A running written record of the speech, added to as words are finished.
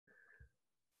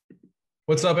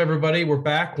What's up, everybody? We're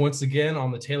back once again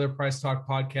on the Taylor Price Talk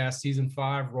podcast, season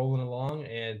 5, rolling along.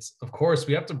 And of course,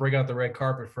 we have to bring out the red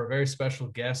carpet for a very special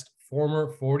guest,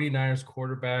 former 49ers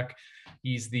quarterback.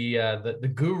 He's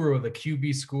the guru of the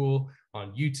QB school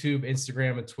on YouTube,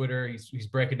 Instagram, and Twitter. He's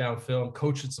breaking down film,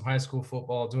 coaching some high school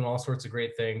football, doing all sorts of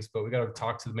great things. But we got to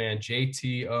talk to the man,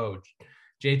 JT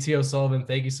Sullivan.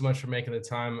 Thank you so much for making the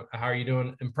time. How are you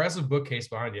doing? Impressive bookcase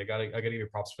behind you. I gotta give you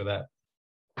props for that.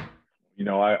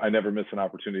 I never miss an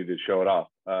opportunity to show it off.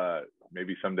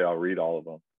 Maybe someday I'll read all of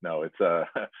them. No, it's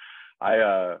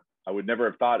I would never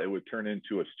have thought it would turn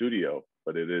into a studio,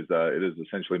 but it is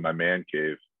essentially my man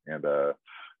cave, and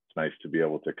it's nice to be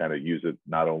able to kind of use it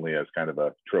not only as kind of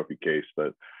a trophy case, but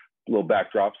a little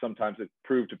backdrop. Sometimes it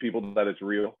proves to people that it's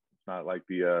real. It's not like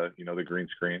the the green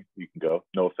screen. You can go.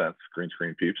 No offense, green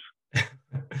screen peeps.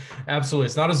 Absolutely.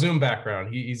 It's not a Zoom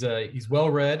background. He's well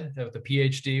read with a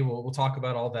PhD. We'll talk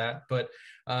about all that. But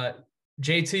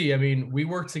JT, I mean, we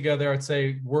worked together. I'd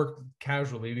say worked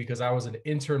casually because I was an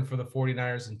intern for the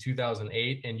 49ers in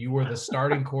 2008 and you were the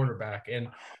starting quarterback. And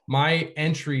my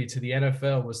entry to the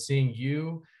NFL was seeing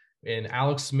you and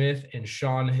Alex Smith and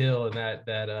Sean Hill in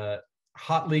that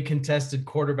hotly contested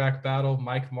quarterback battle.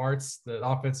 Mike Martz, the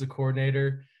offensive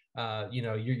coordinator,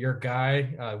 your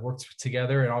guy, worked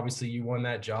together, and obviously you won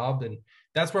that job. And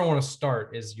that's where I want to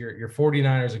start is your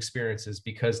 49ers experiences,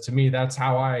 because to me, that's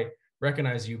how I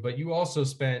recognize you. But you also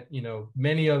spent,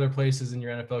 many other places in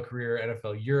your NFL career,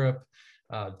 NFL Europe,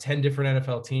 10 different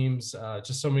NFL teams,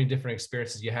 just so many different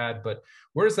experiences you had. But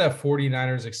where does that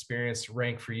 49ers experience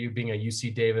rank for you being a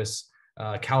UC Davis,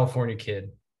 California kid?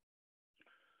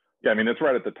 Yeah, I mean, it's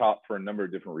right at the top for a number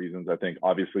of different reasons. I think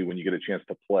obviously when you get a chance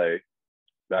to play,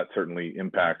 that certainly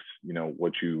impacts,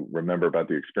 what you remember about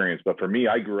the experience. But for me,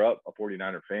 I grew up a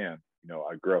 49er fan.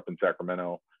 I grew up in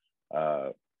Sacramento.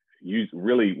 You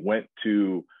really went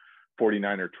to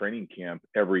 49er training camp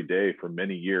every day for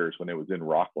many years when it was in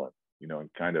Rockland, and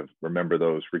kind of remember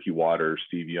those Ricky Waters,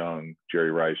 Steve Young,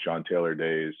 Jerry Rice, John Taylor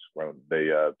days when they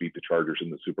beat the Chargers in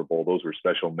the Super Bowl. Those were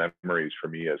special memories for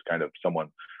me as kind of someone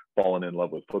falling in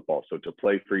love with football. So to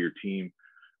play for your team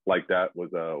like that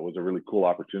was a really cool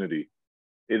opportunity.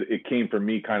 It came for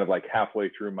me kind of like halfway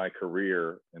through my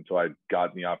career. And so I'd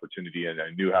gotten the opportunity, and I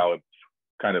knew how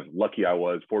kind of lucky I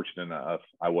was, fortunate enough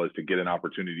I was to get an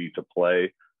opportunity to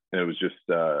play. And it was just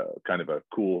kind of a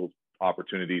cool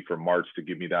opportunity for March to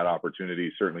give me that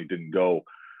opportunity. Certainly didn't go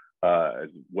as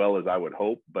well as I would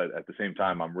hope, but at the same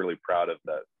time, I'm really proud of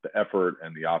the effort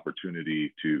and the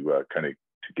opportunity to kind of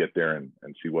to get there and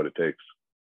see what it takes.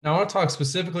 Now, I want to talk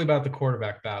specifically about the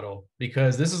quarterback battle,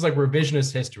 because this is like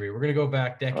revisionist history. We're going to go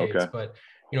back decades, Okay. But,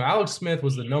 Alex Smith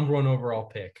was the number 1 overall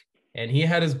pick, and he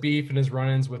had his beef and his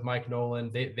run-ins with Mike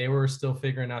Nolan. They were still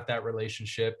figuring out that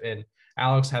relationship, and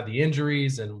Alex had the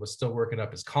injuries and was still working up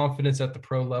his confidence at the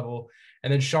pro level.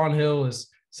 And then Sean Hill is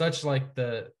such like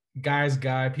the guy's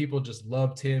guy. People just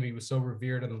loved him. He was so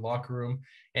revered in the locker room.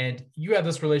 And you had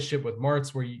this relationship with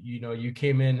Martz where, you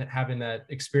came in having that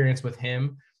experience with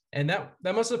him. And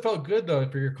that must have felt good, though,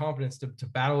 for your confidence to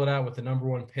battle it out with the number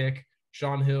 1 pick,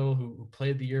 Sean Hill, who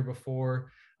played the year before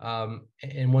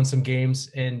and won some games.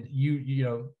 And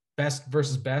best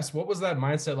versus best. What was that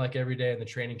mindset like every day in the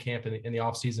training camp and in the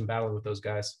offseason battling with those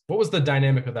guys? What was the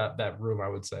dynamic of that room, I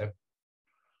would say?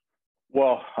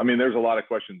 Well, I mean, there's a lot of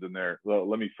questions in there. Well,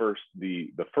 let me first, the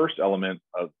first element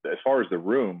of, as far as the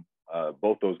room,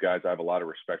 both those guys I have a lot of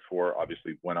respect for,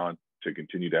 obviously went on to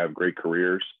continue to have great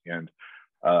careers. And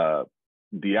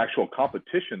the actual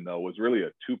competition, though, was really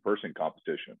a 2-person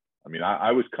competition. I mean,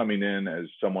 I was coming in as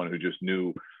someone who just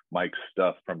knew Mike's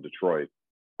stuff from Detroit.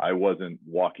 I wasn't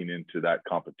walking into that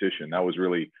competition. That was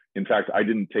really, in fact, I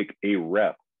didn't take a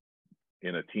rep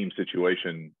in a team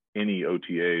situation, any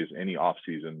OTAs, any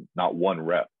offseason, not 1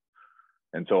 rep.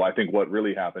 And so I think what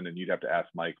really happened, and you'd have to ask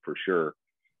Mike for sure,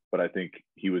 but I think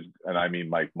he was, and I mean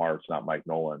Mike Martz, not Mike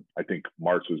Nolan. I think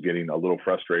Martz was getting a little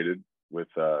frustrated with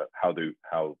how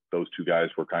those 2 guys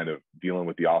were kind of dealing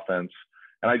with the offense.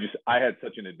 And I had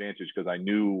such an advantage because I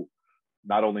knew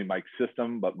not only Mike's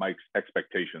system, but Mike's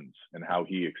expectations and how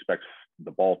he expects the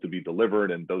ball to be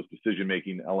delivered and those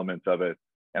decision-making elements of it.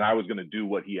 And I was going to do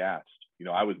what he asked.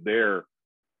 I was there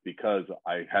because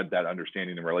I had that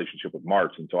understanding and relationship with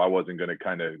Martz. And so I wasn't going to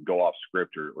kind of go off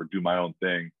script or do my own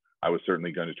thing. I was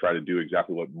certainly going to try to do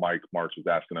exactly what Mike Martz was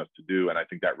asking us to do. And I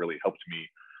think that really helped me.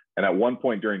 And at one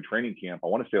point during training camp, I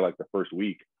want to say like the first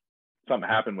week, something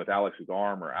happened with Alex's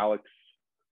arm, or Alex,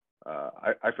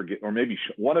 I forget, or maybe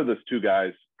one of those 2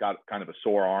 guys got kind of a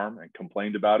sore arm and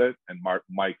complained about it. And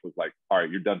Mike was like, all right,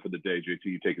 you're done for the day, JT,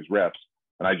 you take his reps.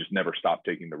 And I just never stopped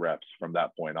taking the reps from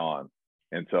that point on.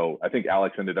 And so I think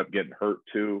Alex ended up getting hurt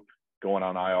too, going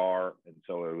on IR. And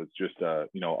so it was just,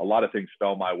 you know, a lot of things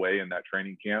fell my way in that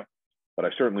training camp, but I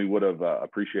certainly would have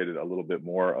appreciated a little bit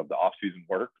more of the off-season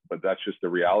work. But that's just the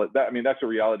reality. I mean, that's the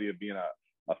reality of being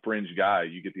a fringe guy.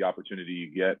 You get the opportunity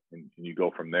you get, and you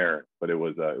go from there. But it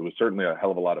was certainly a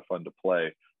hell of a lot of fun to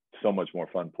play. So much more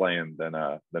fun playing than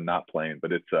not playing.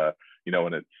 But it's you know,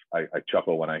 and it's I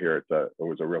chuckle when I hear it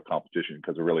was a real competition,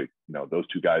 because it really, you know, those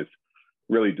two guys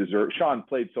really deserve. Sean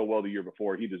played so well the year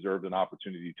before; he deserved an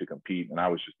opportunity to compete, and I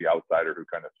was just the outsider who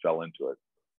kind of fell into it.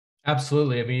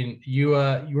 Absolutely. I mean, you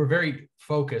were very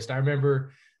focused. I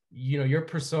remember, you know, your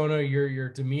persona, your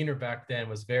demeanor back then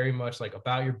was very much like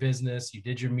about your business. You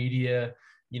did your media.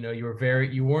 You know,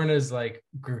 you weren't as like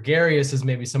gregarious as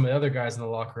maybe some of the other guys in the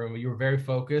locker room, but you were very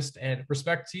focused. And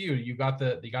respect to you, you got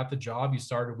the job. You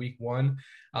started week one.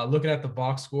 Looking at the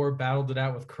box score, battled it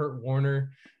out with Kurt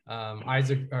Warner, Larry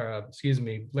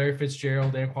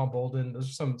Fitzgerald, Anquan Bolden.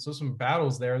 Those are some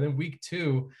battles there. And then week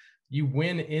two, you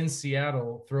win in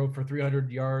Seattle, throw for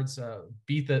 300 yards,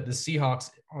 beat the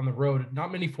Seahawks on the road.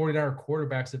 Not many 49er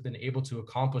quarterbacks have been able to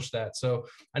accomplish that. So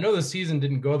I know the season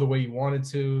didn't go the way you wanted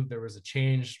to. There was a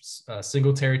change.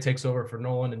 Singletary takes over for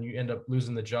Nolan, and you end up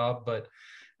losing the job. But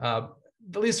at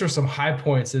least there's some high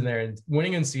points in there. And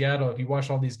winning in Seattle, if you watch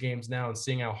all these games now and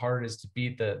seeing how hard it is to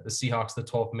beat the Seahawks, the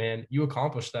 12th man, you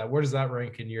accomplished that. Where does that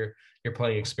rank in your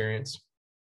playing experience?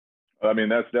 I mean,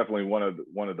 that's definitely one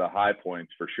of the high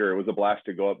points for sure. It was a blast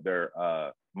to go up there.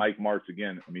 Mike Martz,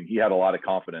 again, I mean, he had a lot of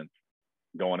confidence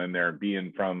going in there,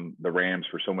 being from the Rams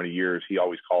for so many years. He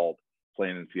always called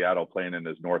playing in Seattle, playing in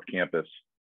his North Campus.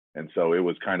 And so it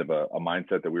was kind of a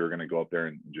mindset that we were going to go up there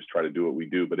and just try to do what we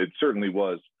do. But it certainly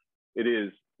was, it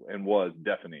is and was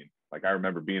deafening. Like, I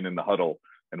remember being in the huddle,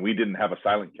 and we didn't have a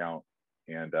silent count,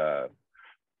 and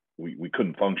we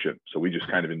couldn't function. So we just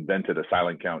kind of invented a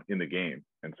silent count in the game.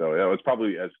 And so it was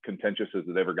probably as contentious as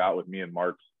it ever got with me and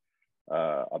Martz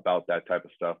about that type of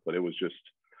stuff. But it was just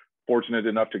fortunate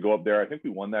enough to go up there. I think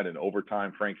we won that in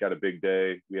overtime. Frank had a big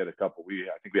day. We had a couple.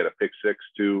 I think we had a pick six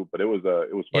too. But it was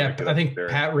fun. Yeah, to get I up think there.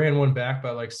 Pat ran one back by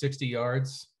like 60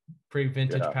 yards. Pretty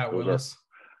vintage Pat Willis.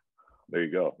 There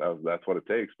you go. That's what it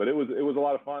takes. But it was a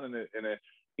lot of fun, and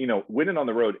you know, winning on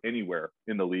the road anywhere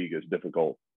in the league is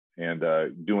difficult. And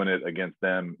doing it against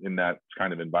them in that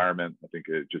kind of environment, I think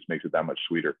it just makes it that much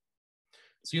sweeter.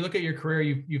 So you look at your career,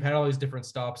 you've had all these different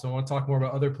stops. I want to talk more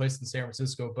about other places in San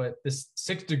Francisco, but this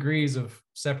 6 degrees of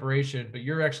separation, but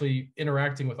you're actually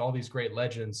interacting with all these great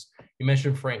legends. You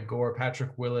mentioned Frank Gore,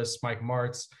 Patrick Willis, Mike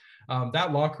Martz.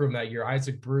 That locker room that year,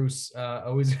 Isaac Bruce,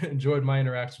 always enjoyed my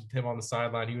interactions with him on the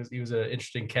sideline. He was an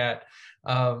interesting cat.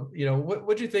 You know,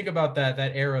 what do you think about that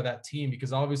era, that team?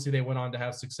 Because obviously they went on to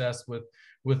have success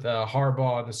with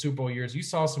Harbaugh in the Super Bowl years. You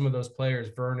saw some of those players,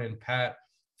 Vernon, Pat,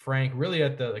 Frank, really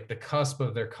at the cusp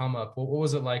of their come up. What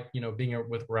was it like, you know, being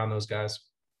around those guys?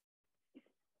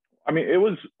 I mean, it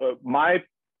was my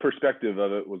perspective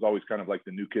of it was always kind of like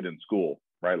the new kid in school,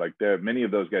 right? Like many of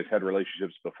those guys had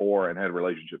relationships before and had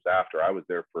relationships after. I was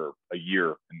there for a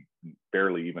year, and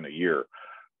barely even a year.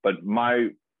 But my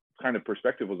kind of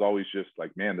perspective was always just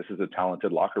like, man, this is a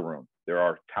talented locker room. There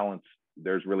are talents.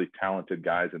 There's really talented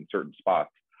guys in certain spots.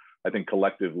 I think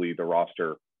collectively the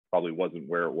roster probably wasn't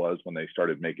where it was when they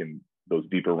started making those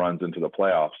deeper runs into the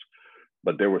playoffs,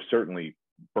 but there were certainly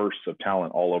bursts of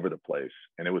talent all over the place.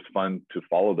 And it was fun to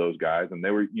follow those guys. And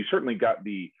you certainly got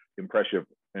the impression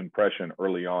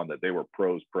early on that they were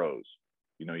pros.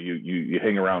 You know, you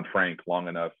hang around Frank long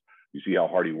enough, you see how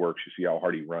hard he works, you see how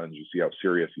hard he runs, you see how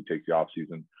serious he takes the off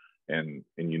season. And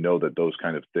you know that those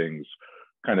kind of things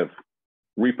kind of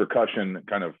repercussion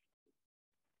kind of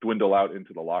dwindle out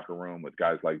into the locker room with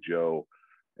guys like Joe.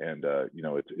 And, you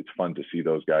know, it's fun to see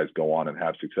those guys go on and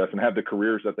have success and have the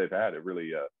careers that they've had. It really,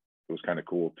 it was kind of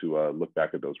cool to look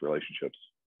back at those relationships.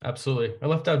 Absolutely. I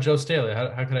left out Joe Staley.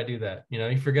 How could I do that? You know,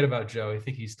 you forget about Joe. I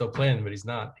think he's still playing, but he's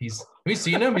not. Have you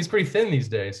seen him? He's pretty thin these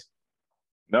days.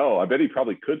 No, I bet he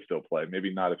probably could still play.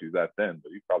 Maybe not if he's that thin,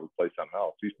 but he'd probably play something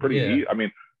else. He's pretty, yeah. I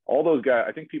mean, all those guys,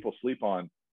 I think people sleep on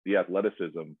the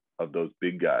athleticism of those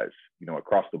big guys, you know,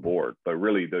 across the board. But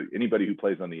really, anybody who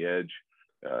plays on the edge,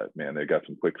 man, they got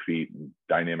some quick feet and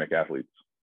dynamic athletes.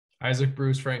 Isaac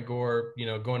Bruce, Frank Gore, you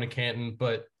know, going to Canton,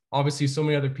 but obviously so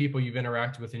many other people you've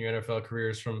interacted with in your NFL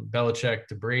careers, from Belichick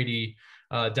to Brady,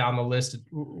 down the list.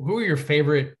 Who are your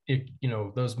favorite, you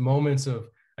know, those moments of,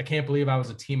 I can't believe I was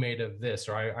a teammate of this,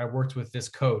 or I worked with this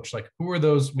coach? Like, who are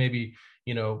those maybe,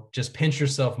 you know, just pinch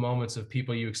yourself moments of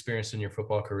people you experienced in your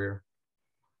football career?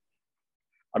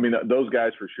 I mean, those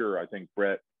guys for sure. I think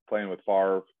Brett playing with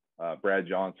Favre, Brad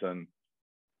Johnson,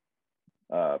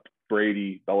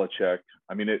 Brady, Belichick.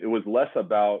 I mean, it was less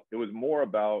about, it was more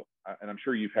about, and I'm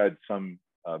sure you've had some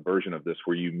version of this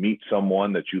where you meet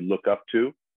someone that you look up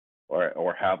to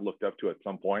or have looked up to at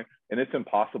some point, and it's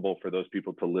impossible for those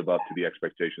people to live up to the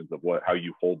expectations of how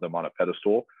you hold them on a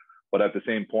pedestal. But at the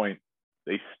same point,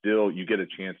 you get a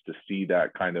chance to see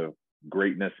that kind of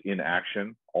greatness in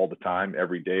action all the time,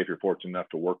 every day, if you're fortunate enough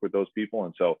to work with those people.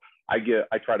 And so I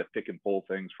try to pick and pull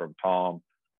things from Tom,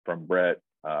 from Brett,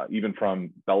 even from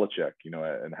Belichick,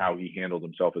 and how he handled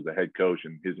himself as a head coach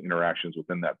and his interactions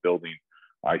within that building.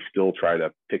 I still try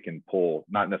to pick and pull,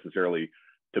 not necessarily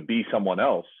to be someone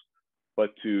else, but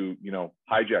to,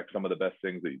 hijack some of the best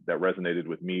things that resonated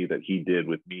with me, that he did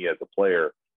with me as a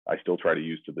player. I still try to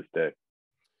use to this day.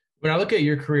 When I look at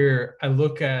your career, I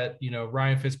look at,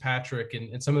 Ryan Fitzpatrick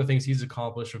and some of the things he's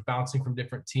accomplished with bouncing from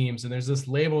different teams. And there's this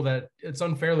label that it's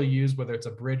unfairly used, whether it's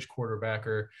a bridge quarterback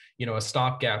or, a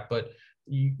stopgap. But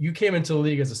you came into the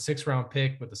league as a 6th-round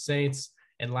pick with the Saints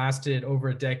and lasted over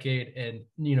a decade. And,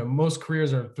 most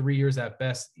careers are 3 years at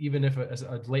best, even if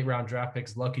a late round draft pick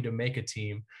is lucky to make a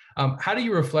team. How do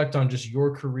you reflect on just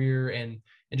your career and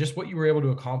just what you were able to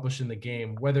accomplish in the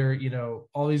game, whether,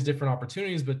 all these different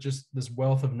opportunities, but just this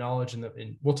wealth of knowledge.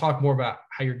 And we'll talk more about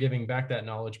how you're giving back that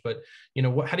knowledge, but,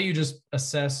 how do you just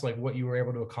assess like what you were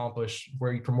able to accomplish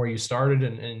from where you started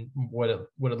and what it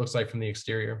looks like from the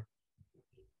exterior?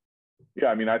 Yeah.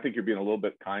 I mean, I think you're being a little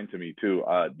bit kind to me too.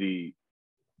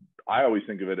 I always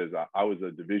think of it as I was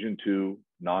a Division II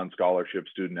non-scholarship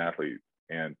student athlete,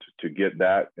 and to get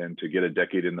that and to get a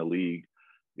decade in the league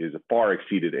is far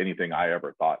exceeded anything I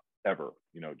ever thought ever.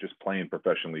 Just playing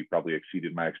professionally probably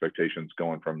exceeded my expectations,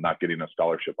 going from not getting a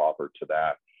scholarship offer to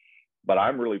that. But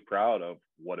I'm really proud of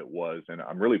what it was, and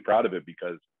I'm really proud of it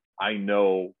because I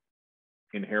know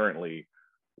inherently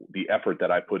the effort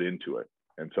that I put into it.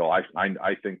 And so I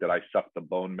think that I sucked the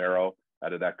bone marrow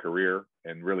out of that career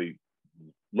and really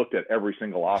looked at every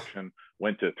single option,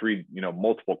 went to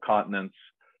multiple continents,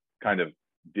 kind of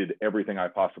did everything I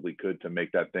possibly could to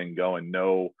make that thing go, and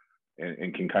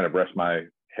can kind of rest my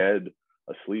head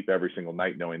asleep every single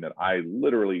night knowing that I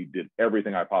literally did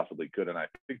everything I possibly could. And I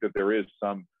think that there is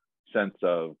some sense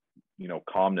of,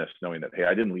 calmness knowing that, hey,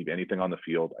 I didn't leave anything on the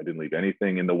field. I didn't leave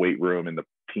anything in the weight room, in the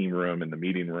team room, in the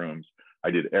meeting rooms.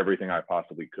 I did everything I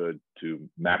possibly could to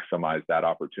maximize that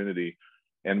opportunity.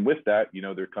 And with that,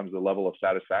 there comes a level of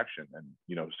satisfaction. And,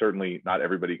 certainly not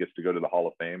everybody gets to go to the Hall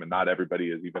of Fame, and not everybody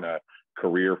is even a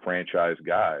career franchise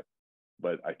guy.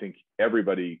 But I think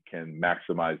everybody can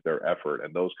maximize their effort.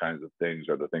 And those kinds of things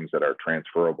are the things that are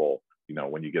transferable,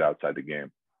 when you get outside the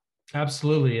game.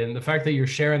 Absolutely. And the fact that you're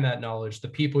sharing that knowledge, the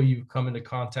people you've come into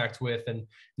contact with, and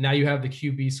now you have the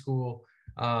QB school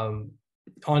on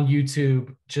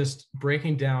YouTube, just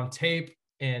breaking down tape.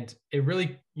 And it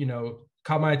really,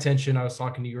 caught my attention. I was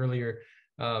talking to you earlier.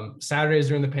 Saturdays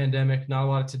during the pandemic, not a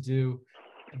lot to do.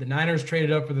 The Niners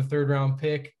traded up for the 3rd-round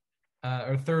pick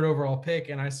or 3rd overall pick.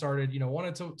 And I started,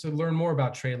 wanted to learn more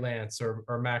about Trey Lance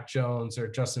or Mac Jones or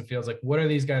Justin Fields. Like, what are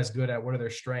these guys good at? What are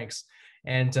their strengths?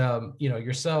 And,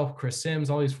 yourself, Chris Sims,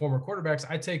 all these former quarterbacks,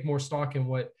 I take more stock in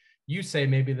what you say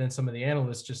maybe than some of the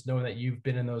analysts, just knowing that you've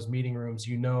been in those meeting rooms,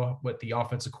 what the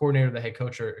offensive coordinator, the head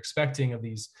coach are expecting of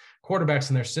these quarterbacks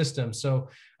in their system. So,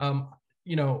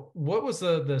 what was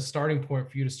the starting point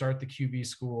for you to start the QB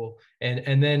school?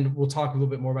 And then we'll talk a little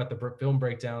bit more about the film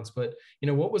breakdowns, but,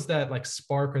 what was that like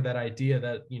spark or that idea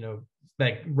that,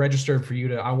 that registered for you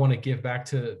to, I want to give back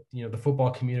to, the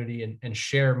football community and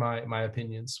share my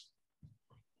opinions?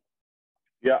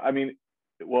 Yeah. I mean,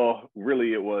 well,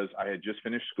 really it was, I had just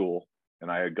finished school,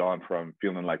 and I had gone from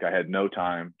feeling like I had no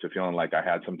time to feeling like I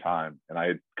had some time. And I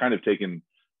had kind of taken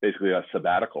basically a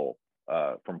sabbatical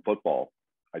from football.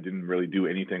 I didn't really do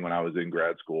anything when I was in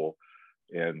grad school.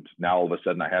 And now all of a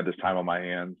sudden I had this time on my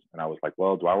hands, and I was like,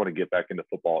 well, do I want to get back into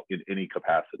football in any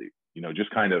capacity?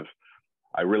 Just kind of,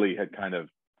 I really had kind of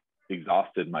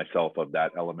exhausted myself of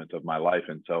that element of my life.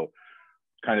 And so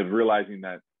kind of realizing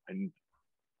that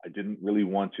I didn't really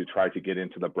want to try to get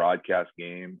into the broadcast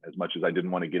game as much as I didn't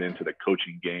want to get into the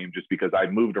coaching game, just because I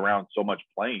moved around so much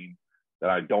playing that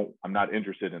I'm not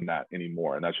interested in that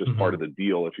anymore. And that's just part of the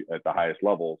deal at the highest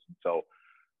levels. And so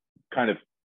kind of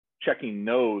checking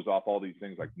no's off all these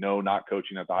things, like no, not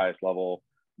coaching at the highest level,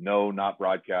 no, not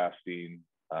broadcasting,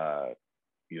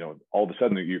 all of a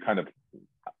sudden you're kind of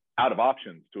out of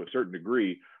options to a certain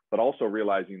degree, but also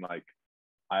realizing like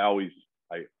I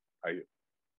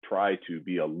try to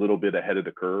be a little bit ahead of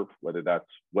the curve, whether that's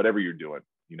whatever you're doing,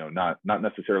 not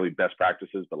necessarily best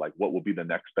practices, but like what will be the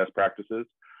next best practices.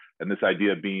 And this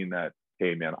idea being that,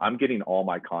 hey man, I'm getting all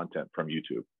my content from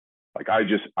YouTube. Like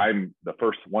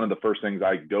one of the first things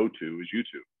I go to is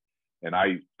YouTube. And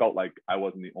I felt like I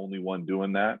wasn't the only one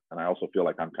doing that. And I also feel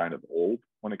like I'm kind of old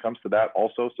when it comes to that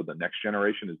also. So the next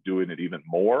generation is doing it even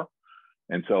more.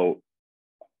 And so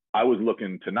I was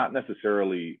looking to not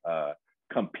necessarily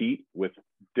compete with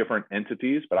different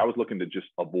entities, but I was looking to just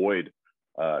avoid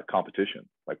competition.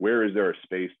 Like, where is there a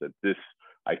space that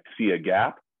I see a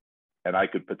gap and I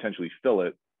could potentially fill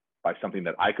it by something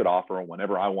that I could offer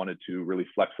whenever I wanted to, really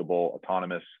flexible,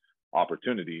 autonomous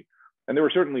opportunity. And there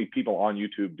were certainly people on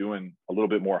YouTube doing a little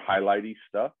bit more highlighty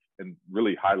stuff and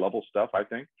really high level stuff, I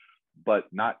think, but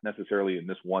not necessarily in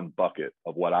this one bucket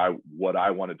of what I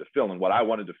wanted to fill. And what I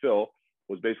wanted to fill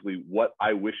was basically what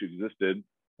I wish existed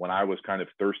when I was kind of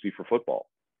thirsty for football.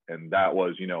 And that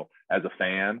was, as a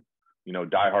fan,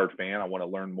 diehard fan, I want to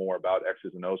learn more about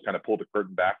X's and O's, kind of pull the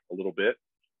curtain back a little bit.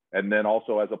 And then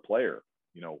also as a player,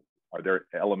 are there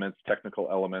technical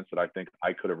elements that I think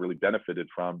I could have really benefited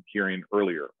from hearing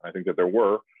earlier? I think that there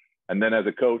were. And then as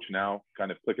a coach now, kind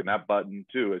of clicking that button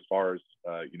too, as far as,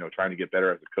 trying to get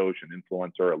better as a coach, an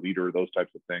influencer, a leader, those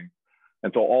types of things.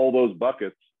 And so all those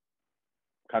buckets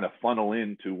kind of funnel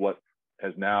into what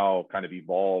has now kind of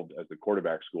evolved as the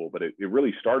quarterback school. But it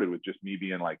really started with just me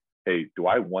being like, hey, do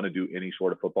I want to do any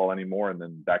sort of football anymore? And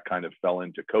then that kind of fell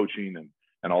into coaching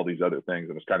and all these other things.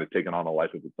 And it's kind of taken on a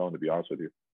life of its own, to be honest with you.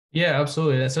 Yeah,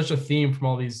 absolutely. That's such a theme from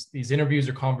all these interviews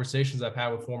or conversations I've had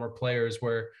with former players,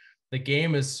 where the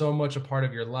game is so much a part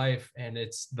of your life, and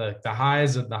it's the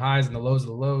highs and the highs and the lows of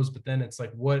the lows. But then it's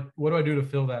like, what do I do to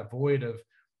fill that void of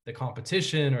the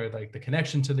competition or like the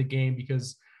connection to the game?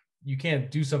 Because you can't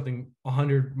do something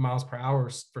 100 miles per hour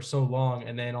for so long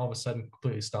and then all of a sudden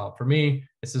completely stop. For me,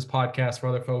 it's this podcast. For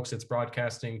other folks, it's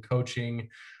broadcasting, coaching,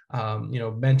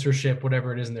 mentorship,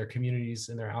 whatever it is in their communities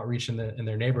and their outreach in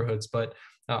their neighborhoods. But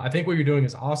I think what you're doing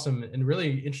is awesome and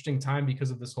really interesting time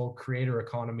because of this whole creator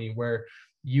economy, where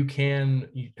you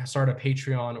start a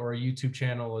Patreon or a YouTube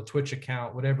channel, a Twitch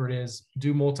account, whatever it is,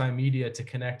 do multimedia to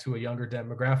connect to a younger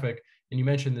demographic. And you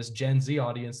mentioned this Gen Z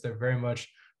audience, they're very much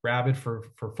rabid for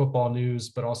football news,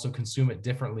 but also consume it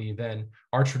differently than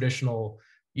our traditional.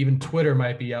 Even Twitter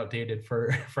might be outdated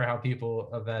for how people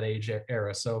of that age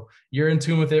era. So you're in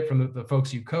tune with it from the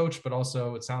folks you coach, but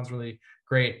also it sounds really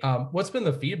great. What's been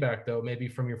the feedback though, maybe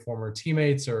from your former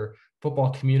teammates or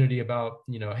football community about,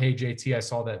 hey, JT, I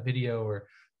saw that video, or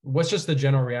what's just the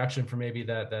general reaction from maybe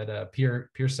that peer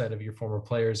set of your former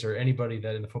players or anybody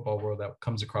that in the football world that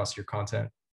comes across your content?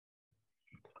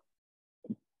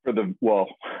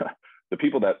 The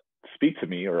people that speak to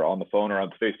me or on the phone or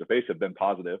on face to face have been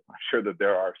positive. I'm sure that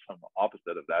there are some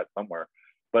opposite of that somewhere,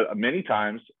 but many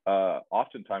times,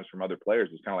 oftentimes from other players,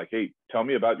 it's kind of like, hey, tell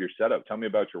me about your setup. Tell me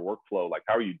about your workflow. Like,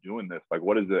 how are you doing this? Like,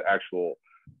 what is the actual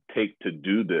take to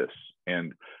do this?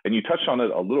 And you touched on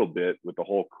it a little bit with the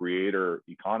whole creator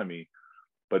economy,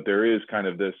 but there is kind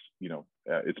of this,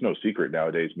 it's no secret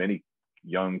nowadays. Many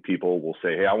young people will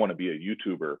say, hey, I want to be a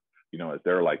YouTuber, as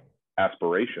their like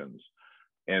aspirations.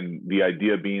 And the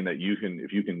idea being that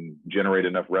if you can generate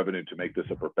enough revenue to make this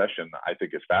a profession, I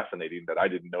think is fascinating, that I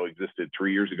didn't know existed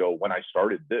 3 years ago when I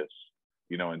started this,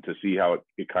 and to see how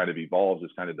it kind of evolves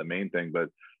is kind of the main thing. But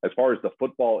as far as the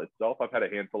football itself, I've had a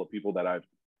handful of people that I've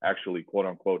actually quote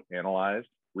unquote analyzed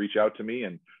reach out to me.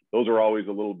 And those are always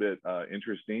a little bit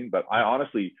interesting, but I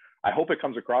hope it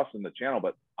comes across in the channel,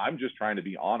 but I'm just trying to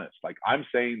be honest. Like, I'm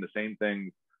saying the same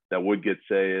things that would get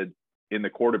said in the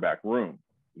quarterback room.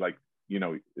 Like,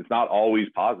 it's not always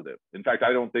positive. In fact,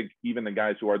 I don't think even the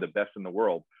guys who are the best in the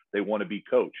world, they want to be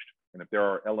coached. And if there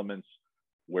are elements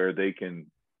where they can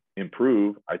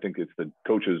improve, I think it's the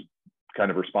coach's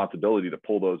kind of responsibility to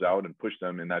pull those out and push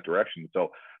them in that direction.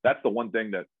 So that's the one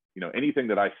thing that, anything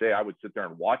that I say, I would sit there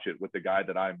and watch it with the guy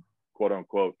that I'm quote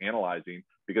unquote analyzing,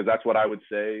 because that's what I would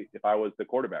say if I was the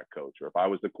quarterback coach or if I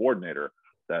was the coordinator.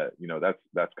 That,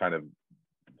 that's kind of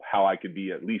how I could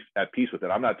be at least at peace with it.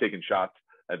 I'm not taking shots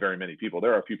at very many people.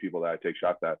 There are a few people that I take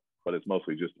shots at, but it's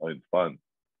mostly just fun.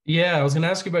 Yeah, I was going to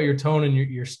ask you about your tone and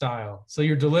your style. So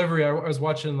your delivery, I was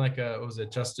watching not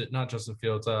Justin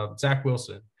Fields, Zach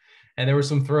Wilson. And there were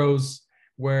some throws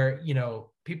where,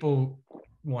 people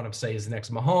want to say he's the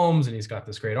next Mahomes and he's got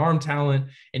this great arm talent.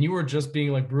 And you were just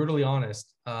being like brutally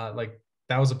honest. Like,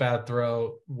 that was a bad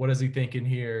throw. What is he thinking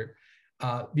here?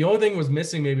 The only thing was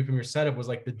missing maybe from your setup was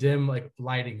like the dim like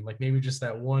lighting, like maybe just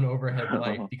that one overhead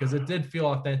light, because it did feel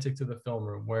authentic to the film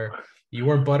room, where you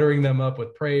weren't buttering them up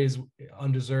with praise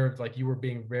undeserved. Like, you were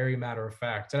being very matter of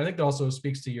fact. And I think that also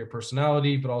speaks to your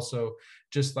personality, but also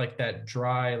just like that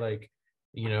dry, like,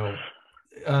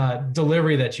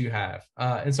 delivery that you have.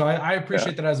 And so I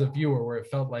appreciate that as a viewer, where it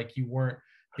felt like you weren't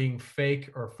being fake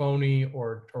or phony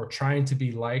or trying to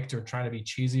be liked or trying to be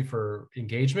cheesy for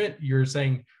engagement. You're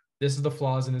saying this is the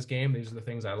flaws in his game. These are the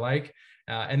things I like.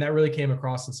 And that really came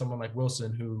across in someone like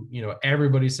Wilson, who,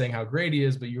 everybody's saying how great he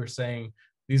is, but you were saying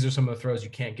these are some of the throws you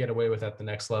can't get away with at the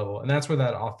next level. And that's where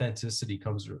that authenticity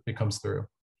comes through.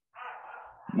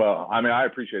 Well, I mean, I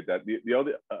appreciate that.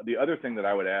 The other thing that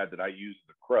I would add that I use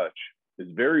as a crutch is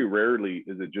very rarely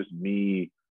is it just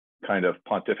me kind of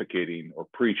pontificating or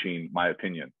preaching my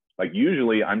opinion. Like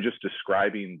usually I'm just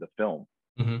describing the film.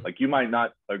 Mm-hmm. Like you might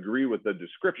not agree with the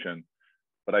description,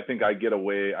 but I think I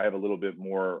have a little bit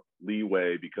more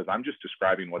leeway because I'm just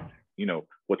describing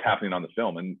what's happening on the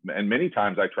film. And many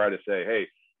times I try to say, hey,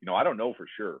 I don't know for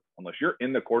sure. Unless you're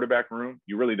in the quarterback room,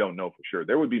 you really don't know for sure.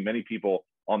 There would be many people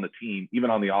on the team, even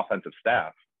on the offensive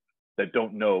staff, that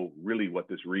don't know really what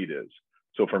this read is.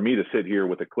 So for me to sit here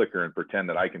with a clicker and pretend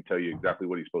that I can tell you exactly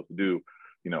what he's supposed to do,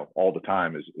 all the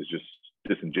time is just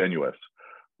disingenuous.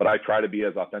 But I try to be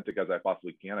as authentic as I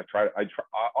possibly can. I try,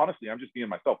 honestly, I'm just being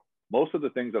myself. Most of the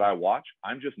things that I watch,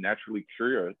 I'm just naturally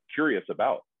curious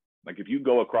about. Like if you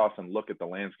go across and look at the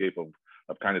landscape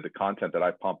of kind of the content that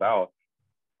I pump out,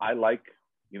 I like,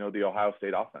 the Ohio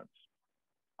State offense.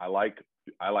 I like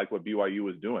what BYU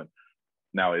is doing.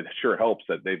 Now it sure helps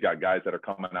that they've got guys that are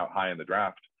coming out high in the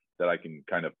draft that I can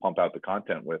kind of pump out the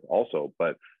content with also.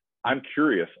 But I'm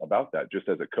curious about that just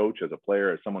as a coach, as a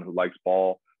player, as someone who likes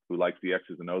ball, who likes the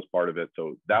X's and O's part of it.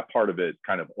 So that part of it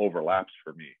kind of overlaps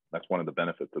for me. That's one of the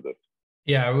benefits of this.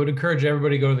 Yeah, I would encourage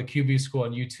everybody to go to the QB School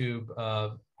on YouTube,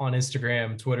 on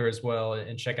Instagram, Twitter as well,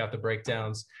 and check out the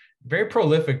breakdowns. Very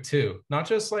prolific too. Not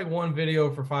just like one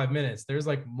video for 5 minutes. There's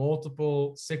like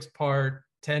multiple 6-part,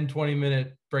 10,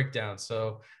 20-minute breakdowns.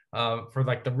 So for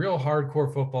like the real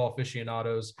hardcore football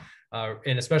aficionados,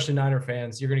 and especially Niner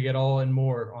fans, you're going to get all and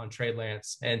more on Trey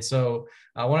Lance. And so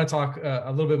I want to talk a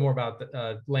little bit more about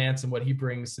Lance and what he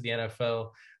brings to the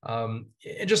NFL, and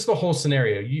just the whole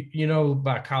scenario. You know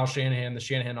about Kyle Shanahan, the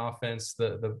Shanahan offense,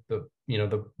 the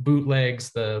bootlegs,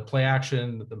 the play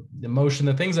action, the motion,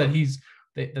 the things that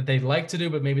that they like to do,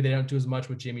 but maybe they don't do as much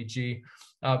with Jimmy G.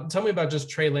 Tell me about just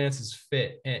Trey Lance's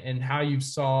fit and how you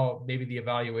saw maybe the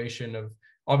evaluation of,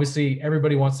 obviously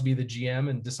everybody wants to be the GM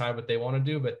and decide what they want to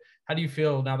do, but how do you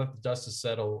feel now that the dust is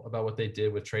settled about what they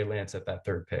did with Trey Lance at that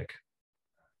 3rd pick?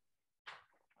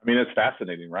 I mean, it's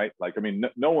fascinating, right? Like, I mean,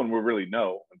 no one will really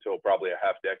know until probably a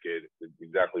half decade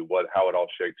exactly how it all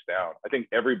shakes down. I think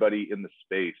everybody in the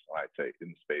space,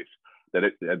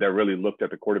 that really looked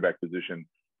at the quarterback position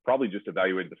probably just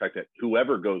evaluated the fact that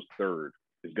whoever goes 3rd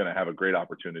is going to have a great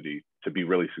opportunity to be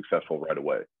really successful right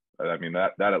away. I mean,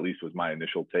 that at least was my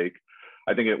initial take.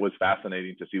 I think it was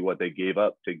fascinating to see what they gave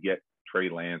up to get Trey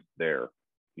Lance there,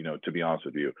 to be honest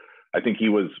with you. I think he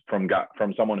was from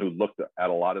someone who looked at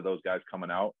a lot of those guys coming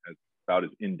out as about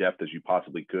as in-depth as you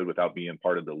possibly could without being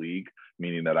part of the league,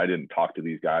 meaning that I didn't talk to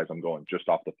these guys. I'm going just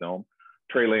off the film.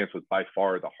 Trey Lance was by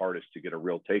far the hardest to get a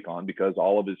real take on because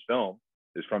all of his film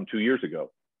is from 2 years ago.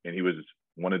 And he was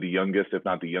one of the youngest, if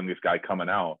not the youngest guy coming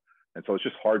out. And so it's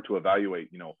just hard to evaluate,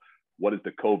 what does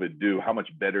the COVID do? How much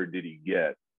better did he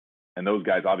get? And those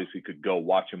guys obviously could go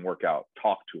watch him work out,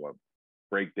 talk to him,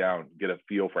 break down, get a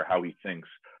feel for how he thinks,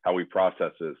 how he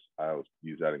processes. I always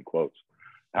use that in quotes,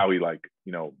 how he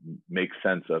makes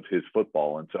sense of his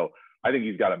football. And so I think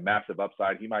he's got a massive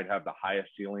upside. He might have the highest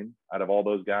ceiling out of all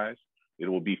those guys. It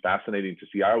will be fascinating to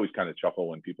see. I always kind of chuckle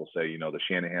when people say, the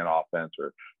Shanahan offense,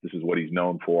 or this is what he's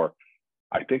known for.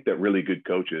 I think that really good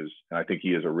coaches, and I think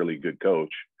he is a really good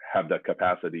coach, have the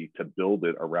capacity to build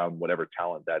it around whatever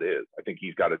talent that is. I think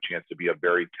he's got a chance to be a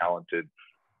very talented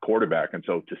quarterback. And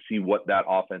so to see what that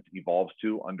offense evolves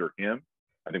to under him,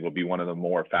 I think will be one of the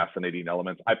more fascinating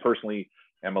elements. I personally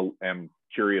am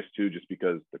curious too, just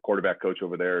because the quarterback coach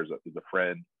over there is a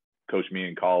friend, coached me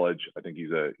in college. I think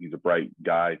he's a bright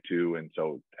guy too. And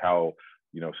so how,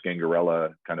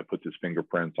 Scangarella kind of puts his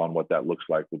fingerprints on what that looks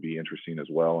like will be interesting as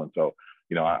well. And so,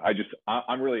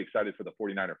 I'm really excited for the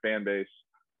 49er fan base.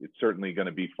 It's certainly going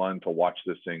to be fun to watch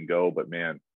this thing go, but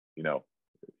man,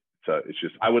 it's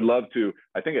just, I would love to,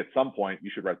 I think at some point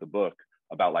you should write the book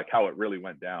about like how it really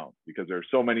went down, because there's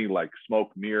so many like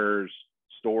smoke mirrors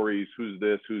stories. Who's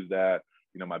this, who's that?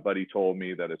 My buddy told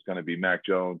me that it's going to be Mac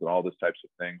Jones and all this types of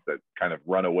things that kind of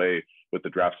run away with the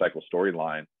draft cycle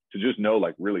storyline, to just know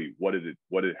like really how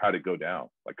did it go down?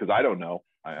 Like, cause I don't know.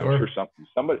 I'm sure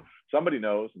somebody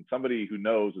knows, and somebody who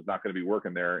knows is not going to be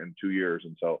working there in 2 years.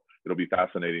 And so it'll be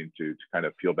fascinating to kind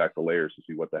of peel back the layers to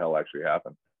see what the hell actually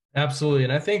happened. Absolutely.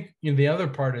 And I think the other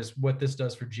part is what this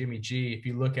does for Jimmy G. If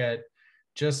you look at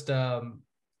just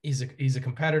he's a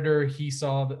competitor. He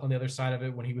saw on the other side of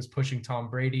it when he was pushing Tom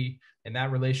Brady and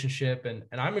that relationship. And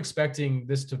I'm expecting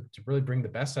this to really bring the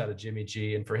best out of Jimmy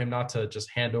G, and for him not to just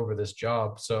hand over this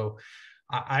job. So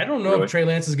I don't know if Really? Trey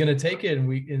Lance is going to take it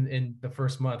in the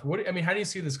first month. I mean, how do you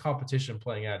see this competition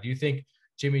playing out? Do you think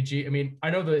Jimmy G? I mean, I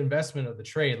know the investment of the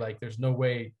trade. Like, there's no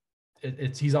way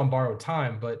he's on borrowed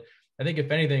time. But I think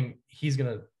if anything, he's going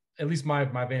to, at least my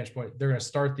vantage point, they're going to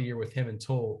start the year with him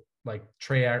until like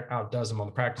Trey outdoes him on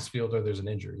the practice field or there's an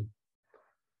injury.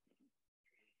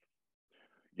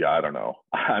 Yeah, I don't know.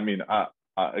 I mean,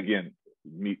 again,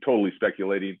 me totally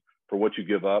speculating. For what you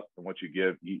give up and what you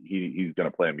give, he's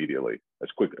going to play immediately.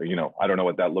 That's quick. I don't know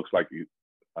what that looks like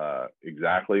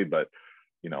exactly, but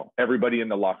everybody in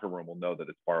the locker room will know that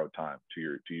it's borrowed time, to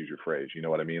use your phrase. You know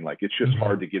what I mean? Like, it's just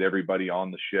hard to get everybody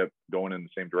on the ship going in the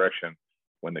same direction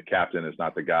when the captain is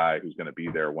not the guy who's going to be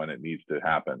there when it needs to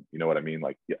happen. You know what I mean?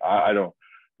 Like, I don't.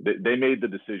 They made the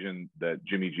decision that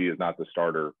Jimmy G is not the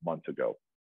starter months ago.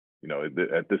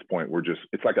 At this point,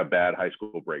 it's like a bad high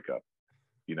school breakup.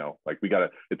 Like,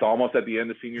 it's almost at the end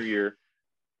of senior year.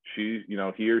 He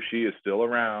or she is still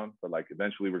around, but like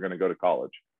eventually we're going to go to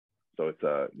college. So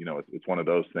it's one of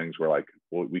those things where, like,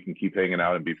 well, we can keep hanging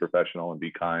out and be professional and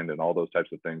be kind and all those types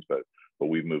of things, but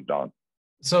we've moved on.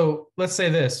 So let's say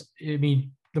this. I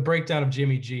mean, the breakdown of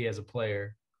Jimmy G as a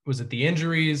player, was it the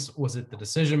injuries? Was it the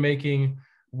decision making?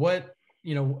 What,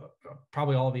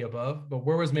 probably all of the above, but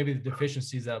where was maybe the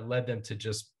deficiencies that led them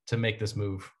to make this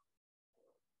move?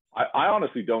 I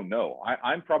honestly don't know.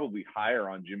 I'm probably higher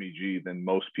on Jimmy G than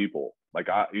most people. Like,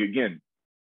 again,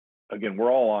 we're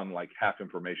all on like half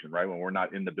information, right? When we're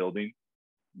not in the building,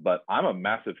 but I'm a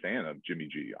massive fan of Jimmy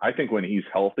G. I think when he's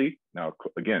healthy, now,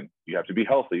 again, you have to be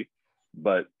healthy,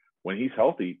 but when he's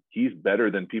healthy, he's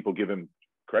better than people give him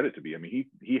credit to be. I mean,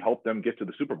 he helped them get to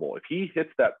the Super Bowl. If he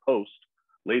hits that post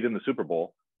late in the Super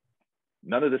Bowl,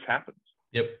 none of this happens.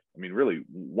 Yep. I mean, really,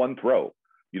 one throw.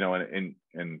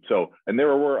 And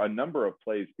there were a number of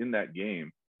plays in that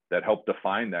game that helped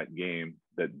define that game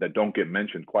that don't get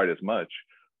mentioned quite as much,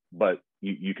 but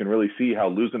you can really see how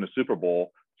losing a Super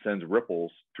Bowl sends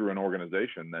ripples through an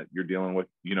organization that you're dealing with.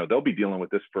 They'll be dealing with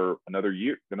this for another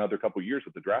couple of years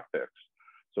with the draft picks.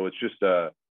 So it's just,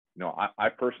 I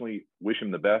personally wish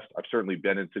him the best. I've certainly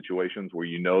been in situations where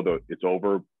that it's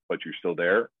over, but you're still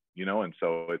there, and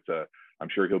so I'm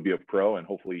sure he'll be a pro and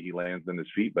hopefully he lands in his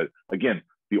feet. But again,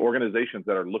 the organizations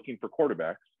that are looking for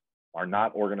quarterbacks are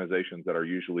not organizations that are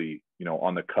usually,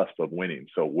 on the cusp of winning.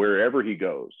 So wherever he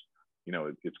goes,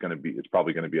 it's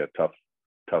probably going to be a tough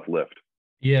lift.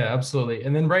 Yeah, absolutely.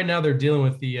 And then right now they're dealing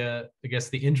with the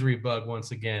injury bug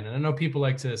once again. And I know people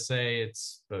like to say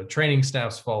it's the training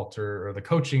staff's fault or the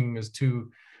coaching is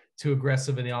too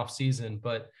aggressive in the off season.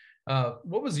 But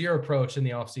what was your approach in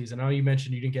the off season? I know you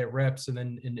mentioned you didn't get reps, and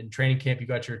then in training camp you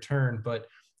got your turn. But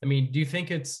I mean, do you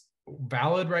think it's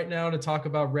valid right now to talk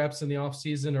about reps in the off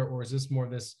season, or is this more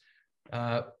this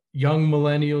young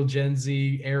millennial Gen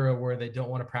Z era where they don't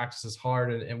want to practice as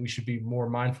hard, and we should be more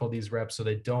mindful of these reps so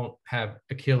they don't have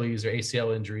Achilles or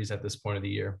ACL injuries at this point of the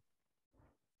year?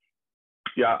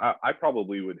 Yeah, I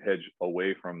probably would hedge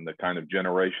away from the kind of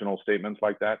generational statements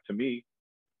like that. To me,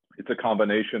 it's a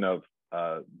combination of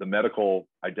the medical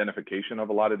identification of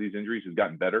a lot of these injuries has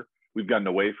gotten better. We've gotten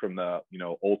away from the,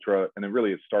 ultra, and then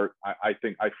really I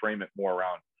think I frame it more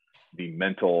around the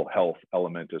mental health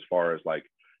element, as far as like,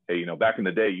 hey, back in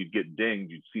the day, you'd get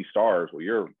dinged, you'd see stars. Well,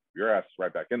 your ass is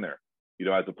right back in there,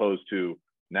 as opposed to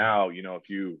now,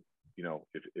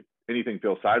 if anything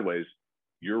feels sideways,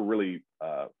 you're really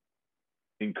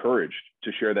encouraged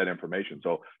to share that information.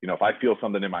 So, if I feel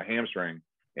something in my hamstring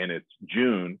and it's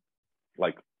June,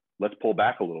 like, let's pull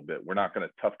back a little bit. We're not going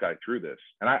to tough guy through this.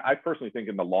 And I personally think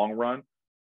in the long run,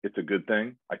 it's a good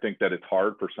thing. I think that it's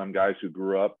hard for some guys who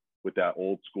grew up with that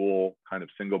old school kind of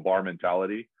single bar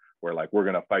mentality where, like, we're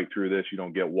going to fight through this. You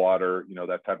don't get water,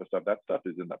 that type of stuff. That stuff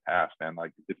is in the past, man.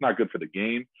 Like, it's not good for the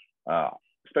game,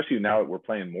 especially now that we're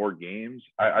playing more games.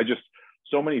 I just,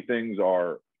 so many things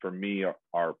are, for me,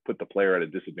 are put the player at a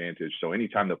disadvantage. So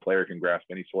anytime the player can grasp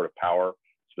any sort of power,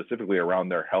 specifically around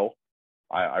their health,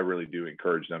 I really do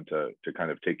encourage them to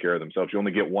kind of take care of themselves. You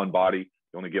only get one body,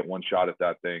 you only get one shot at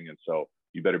that thing. And so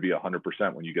you better be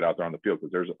 100% when you get out there on the field,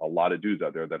 because there's a lot of dudes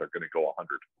out there that are going to go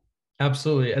 100.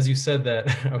 Absolutely. As you said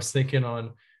that, I was thinking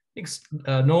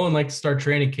Nolan liked to start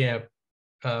training camp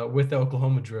with the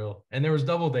Oklahoma drill, and there was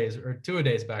double days or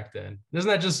two-a-days back then. Doesn't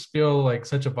that just feel like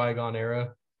such a bygone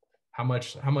era? How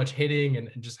much hitting and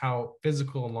just how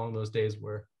physical and long those days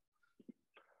were.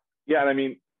 Yeah, and I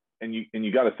mean, and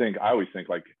you got to think. I always think,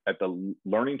 like, at the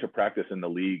learning to practice in the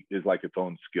league is like its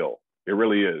own skill. It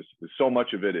really is. So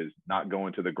much of it is not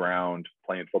going to the ground,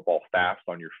 playing football fast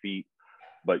on your feet.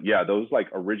 But yeah, those like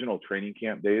original training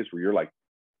camp days where you're like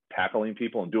tackling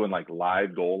people and doing like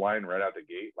live goal line right out the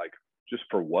gate, like just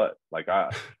for what? Like,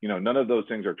 none of those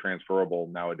things are transferable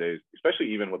nowadays,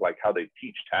 especially even with like how they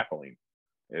teach tackling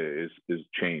is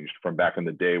changed from back in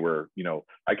the day where,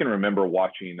 I can remember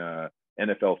watching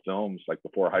NFL films like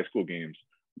before high school games,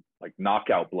 like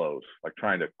knockout blows, like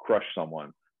trying to crush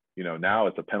someone. Now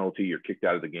it's a penalty, you're kicked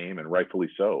out of the game, and rightfully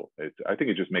so. I think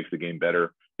it just makes the game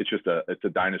better. It's a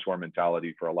dinosaur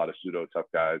mentality for a lot of pseudo tough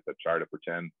guys that try to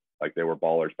pretend like they were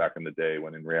ballers back in the day,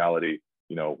 when in reality,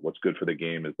 what's good for the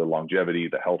game is the longevity,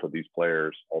 the health of these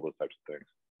players, all those types of things.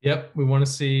 Yep, we want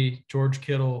to see George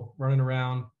Kittle running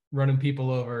around, running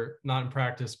people over, not in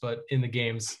practice, but in the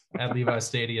games at Levi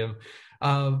Stadium.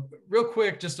 Real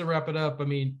quick, just to wrap it up, I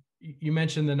mean, you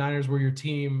mentioned the Niners were your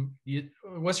team.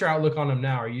 What's your outlook on them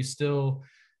now? Are you still,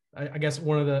 I guess,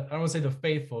 one of the, I don't want to say the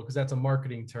faithful, because that's a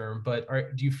marketing term, but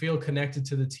do you feel connected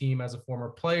to the team as a former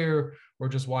player, or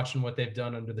just watching what they've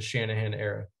done under the Shanahan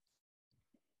era?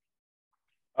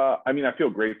 I feel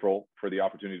grateful for the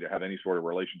opportunity to have any sort of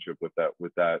relationship with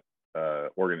that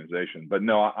organization. But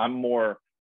no,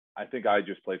 I think I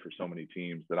just play for so many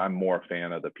teams that I'm more a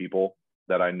fan of the people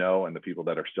that I know and the people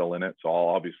that are still in it. So I'll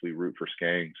obviously root for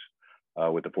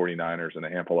Skanks with the 49ers and a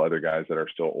handful of other guys that are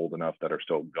still old enough that are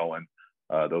still going,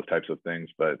 those types of things.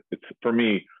 But it's, for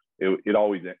me, it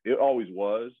always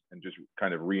was, and just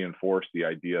kind of reinforced the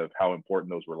idea of how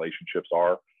important those relationships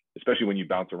are, especially when you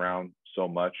bounce around so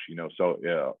much.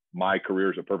 So my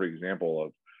career is a perfect example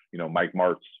of, Mike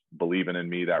Martz believing in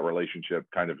me, that relationship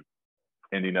kind of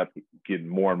ending up getting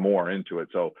more and more into it.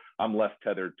 So I'm less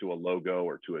tethered to a logo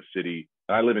or to a city.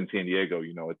 And I live in San Diego.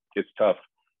 It's tough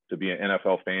to be an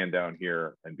NFL fan down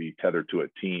here and be tethered to a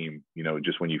team,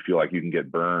 just when you feel like you can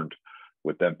get burned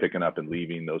with them picking up and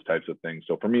leaving, those types of things.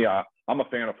 So for me, I'm a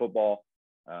fan of football.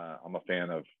 I'm a fan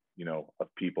of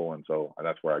people. And so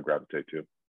that's where I gravitate to.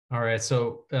 All right.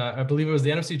 So I believe it was the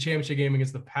NFC Championship game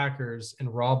against the Packers,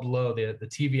 and Rob Lowe, the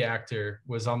TV actor,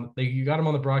 was on. You got him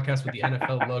on the broadcast with the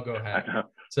NFL logo hat.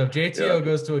 So if JTO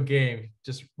goes to a game,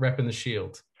 just repping the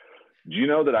shield. Do you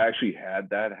know that I actually had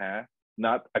that hat?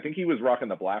 I think he was rocking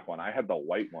the black one. I had the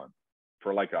white one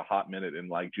for like a hot minute in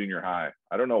like junior high.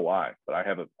 I don't know why, but I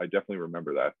definitely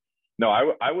remember that. No,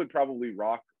 I would probably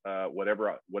rock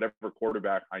whatever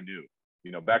quarterback I knew.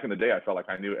 Back in the day, I felt like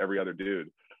I knew every other dude,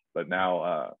 but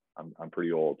now I'm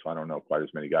pretty old, so I don't know quite as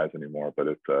many guys anymore. But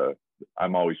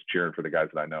I'm always cheering for the guys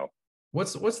that I know.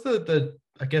 What's the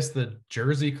I guess the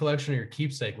jersey collection or your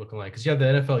keepsake looking like? Because you have the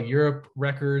NFL Europe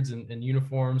records and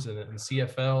uniforms and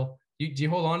CFL. Do you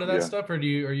hold on to that stuff, or are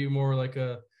you more like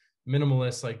a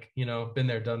minimalist, like, been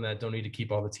there, done that, don't need to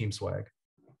keep all the team swag?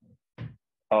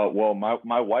 Well,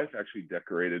 my wife actually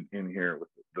decorated in here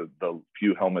with the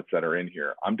few helmets that are in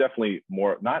here. I'm definitely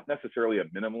more, not necessarily a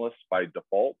minimalist by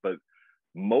default, but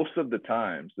most of the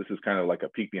times, this is kind of like a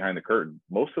peek behind the curtain.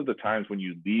 Most of the times when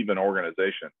you leave an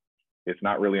organization, it's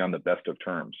not really on the best of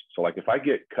terms. So like if I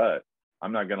get cut,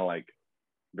 I'm not going to like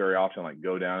very often like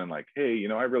go down and like, hey,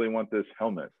 I really want this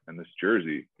helmet and this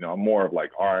jersey. I'm more of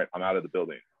like, all right, I'm out of the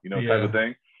building, type of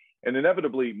thing. And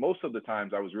inevitably, most of the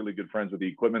times I was really good friends with the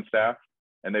equipment staff,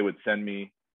 and they would send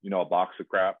me, a box of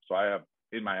crap. So I have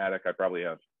in my attic, I probably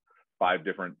have 5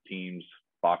 different teams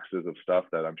boxes of stuff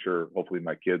that I'm sure hopefully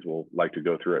my kids will like to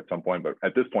go through at some point. But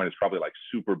at this point, it's probably like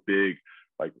super big,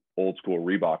 like old school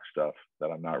Reebok stuff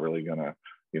that I'm not really gonna,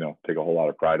 take a whole lot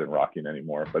of pride in rocking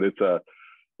anymore. But it's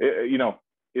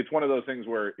it's one of those things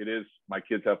where it is, my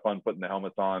kids have fun putting the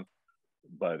helmets on,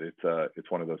 but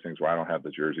it's one of those things where I don't have the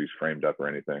jerseys framed up or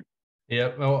anything.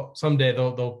 Yeah, well, someday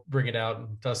they'll bring it out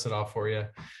and dust it off for you.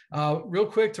 Real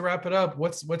quick to wrap it up,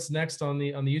 what's next on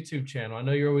the YouTube channel? I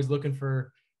know you're always looking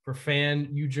for fan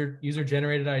user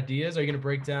generated ideas. Are you going to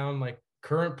break down like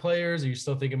current players? Are you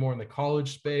still thinking more in the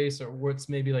college space, or what's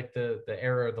maybe like the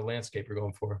era or the landscape you're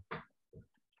going for? I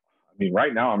mean,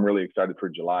 right now I'm really excited for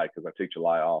July because I take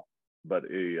July off. But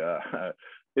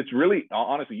it's really,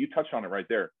 honestly, you touched on it right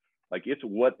there. Like it's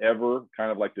whatever kind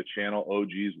of like the channel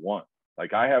OGs want.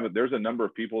 Like there's a number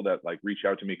of people that like reach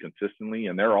out to me consistently,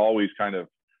 and they're always kind of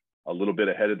a little bit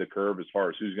ahead of the curve as far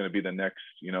as who's going to be the next,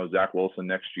 Zach Wilson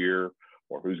next year,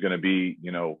 or who's going to be,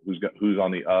 who's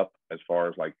on the up as far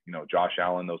as like, Josh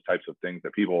Allen, those types of things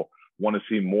that people want to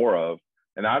see more of.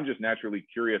 And I'm just naturally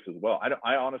curious as well.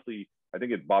 I honestly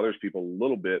think it bothers people a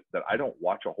little bit that I don't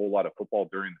watch a whole lot of football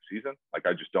during the season. Like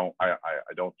I just don't, I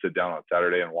don't sit down on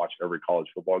Saturday and watch every college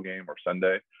football game or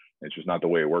Sunday. It's just not the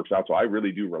way it works out. So I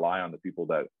really do rely on the people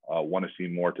that want to see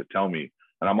more to tell me.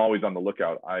 And I'm always on the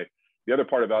lookout. The other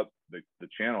part about the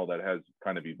channel that has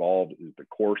kind of evolved is the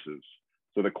courses.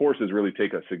 So the courses really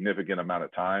take a significant amount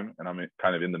of time. And I'm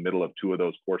kind of in the middle of 2 of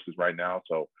those courses right now.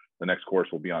 So the next course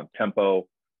will be on tempo.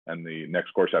 and the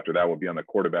next course after that will be on the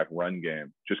quarterback run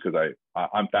game, just because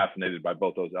I'm fascinated by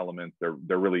both those elements.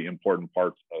 They're really important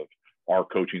parts of our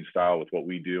coaching style with what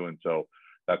we do. And so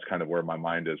that's kind of where my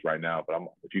mind is right now. But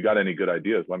if you got any good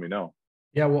ideas, let me know.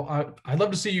 Yeah, well, I'd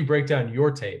love to see you break down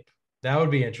your tape. That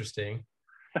would be interesting.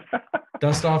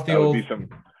 Dust off the old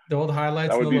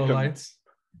highlights and the lowlights.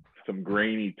 Some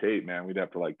grainy tape, man. We'd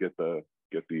have to like have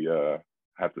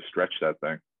to stretch that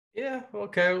thing. Yeah.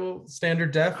 Okay. Well,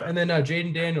 standard def, and then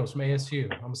Jaden Daniels from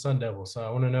ASU. I'm a Sun Devil, so I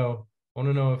want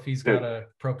to know if he's got a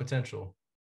pro potential.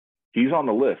 He's on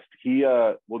the list.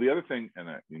 Well, the other thing, and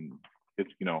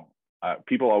it's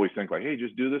people always think like, hey,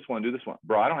 just do this one.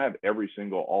 Bro, I don't have every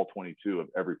single all 22 of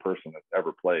every person that's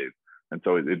ever played. And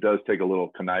so it does take a little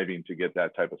conniving to get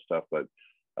that type of stuff. But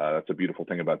that's a beautiful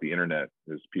thing about the internet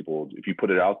is people, if you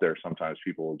put it out there, sometimes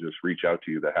people will just reach out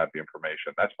to you that have the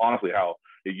information. That's honestly how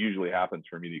it usually happens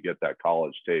for me to get that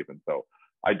college tape. And so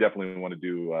I definitely want to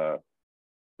do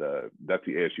that's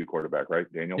the ASU quarterback,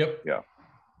 right? Daniel? Yep. Yeah.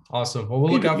 Awesome. Well,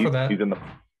 we'll look out for that. He's in the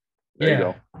There you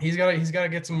go. He's got to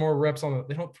get some more reps on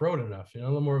they don't throw it enough, a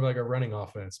little more of like a running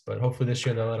offense, but hopefully this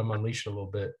year they'll let him unleash it a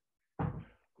little bit.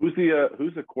 Who's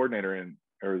the coordinator in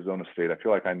Arizona State? I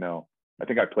feel like I know. I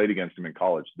think I played against him in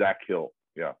college. Zach Hill.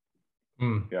 Yeah.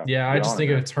 Yeah. I just think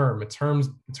of It's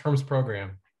Herm's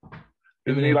program.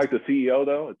 Isn't he like the CEO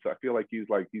though? I feel like he's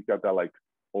got that like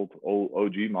old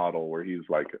OG model where he's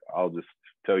like, I'll just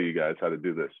tell you guys how to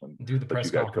do this and do the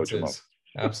press conferences.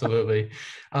 Absolutely.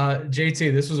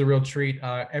 JT, this was a real treat.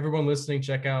 Everyone listening,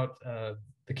 check out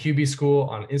the QB School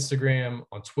on Instagram,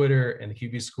 on Twitter, and the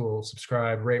QB School.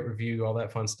 Subscribe, rate, review, all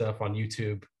that fun stuff on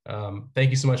YouTube. Thank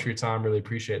you so much for your time. Really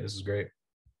appreciate it. This was great.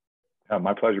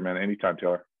 My pleasure, man. Anytime,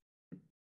 Taylor.